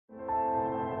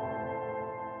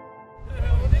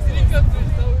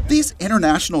These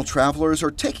international travelers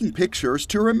are taking pictures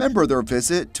to remember their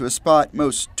visit to a spot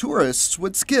most tourists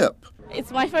would skip. It's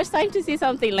my first time to see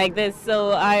something like this,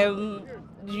 so I'm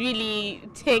really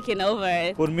taken over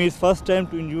it. For me, it's first time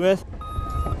to in US.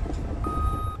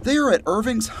 They are at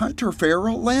Irving's Hunter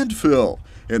Farrell Landfill,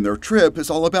 and their trip is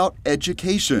all about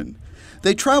education.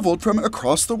 They traveled from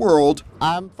across the world.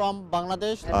 I'm from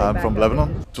Bangladesh. I'm from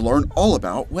Lebanon. To learn all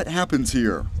about what happens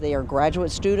here. They are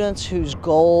graduate students whose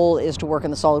goal is to work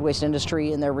in the solid waste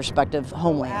industry in their respective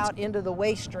homelands. Out into the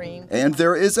waste stream. And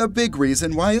there is a big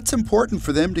reason why it's important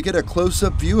for them to get a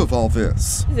close-up view of all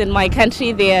this. In my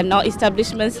country, there are no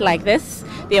establishments like this.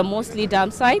 They are mostly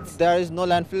dump sites. There is no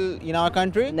landfill in our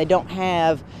country. And they don't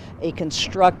have a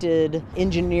constructed,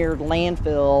 engineered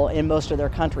landfill in most of their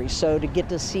countries. So to get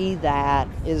to see that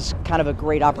is kind of a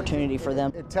great opportunity for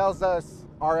them. It tells us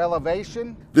our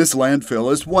elevation. This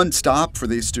landfill is one stop for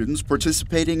these students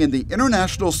participating in the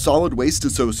International Solid Waste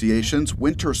Association's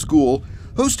Winter School,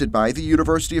 hosted by the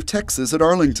University of Texas at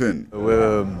Arlington.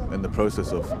 We're in the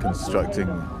process of constructing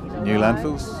new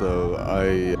landfills, so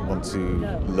I want to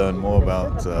learn more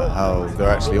about how they're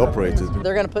actually operated.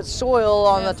 They're going to put soil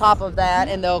on the top of that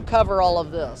and they'll cover all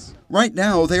of this. Right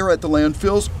now, they are at the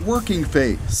landfill's working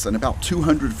phase, an about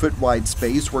 200-foot wide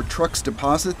space where trucks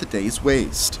deposit the day's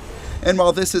waste. And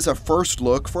while this is a first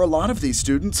look for a lot of these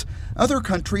students, other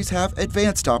countries have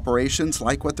advanced operations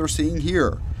like what they're seeing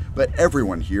here. But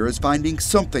everyone here is finding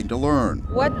something to learn.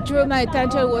 What drew my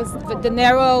attention was the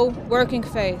narrow working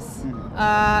phase.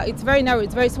 It's very narrow,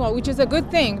 it's very small, which is a good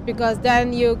thing because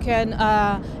then you can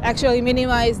actually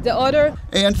minimize the odor.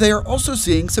 And they are also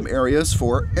seeing some areas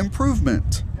for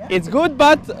improvement. It's good,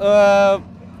 but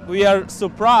we are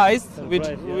surprised.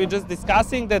 We're just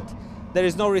discussing that there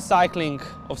is no recycling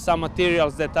of some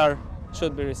materials that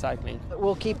should be recycling.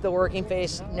 We'll keep the working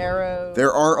phase narrow.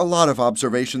 There are a lot of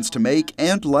observations to make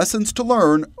and lessons to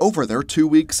learn over their 2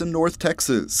 weeks in North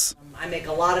Texas. I make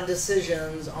a lot of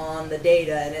decisions on the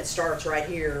data, and it starts right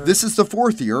here. This is the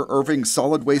fourth year Irving's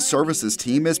Solid Waste Services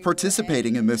team is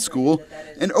participating in this school,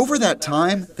 and over that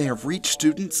time, they have reached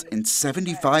students in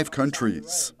 75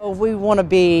 countries. We want to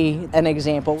be an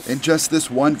example. In just this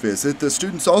one visit, the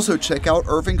students also check out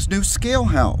Irving's new scale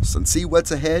house and see what's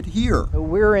ahead here.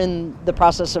 We're in the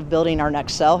process of building our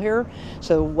next cell here,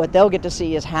 so what they'll get to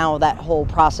see is how that whole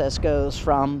process goes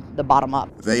from the bottom up.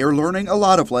 They are learning a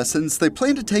lot of lessons they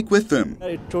plan to take with them.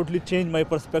 It totally changed my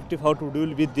perspective how to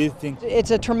deal with these things. It's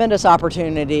a tremendous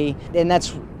opportunity, and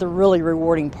that's the really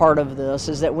rewarding part of this,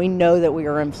 is that we know that we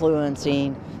are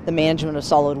influencing the management of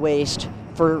solid waste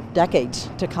for decades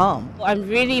to come. I'm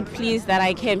really pleased that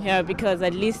I came here because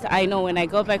at least I know when I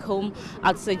go back home,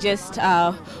 I'd suggest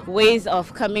ways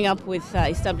of coming up with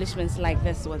establishments like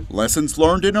this one. Lessons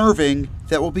learned in Irving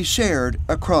that will be shared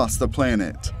across the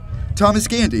planet. Thomas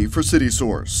Gandy for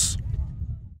CitySource.